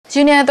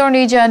Junior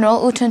Attorney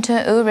General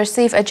Utuntun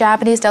received a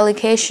Japanese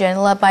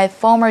delegation led by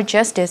former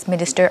Justice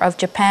Minister of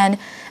Japan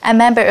and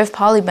Member of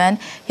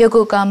Parliament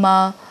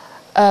Hyokugama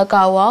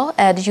Gawa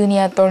at the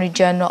Junior Attorney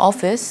General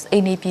Office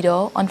in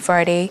Naypyidaw on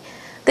Friday.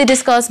 They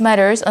discussed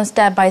matters on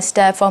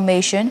step-by-step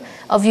formation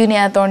of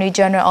Junior Attorney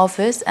General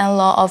Office and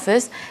Law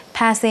Office,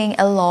 passing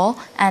a law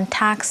and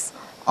tax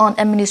on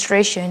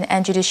administration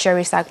and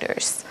judiciary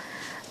sectors.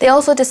 They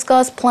also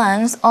discussed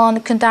plans on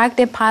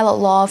conducting pilot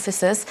law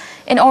offices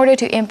in order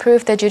to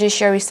improve the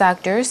judiciary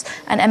sectors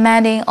and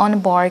amending on the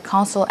Bar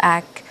Council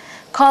Act.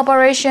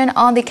 Cooperation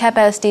on the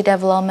capacity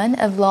development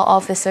of law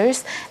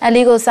officers and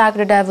legal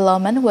sector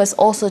development was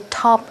also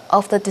top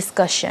of the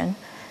discussion.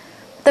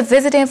 The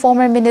visiting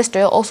former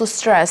minister also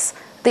stressed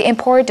the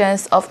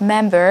importance of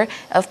member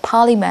of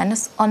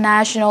parliaments on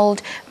national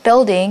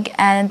building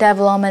and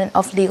development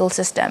of legal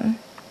system.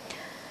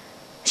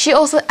 She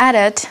also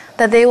added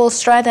that they will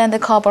strengthen the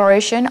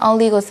cooperation on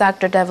legal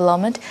sector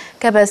development,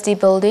 capacity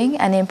building,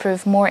 and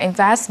improve more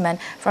investment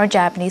from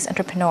Japanese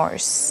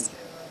entrepreneurs.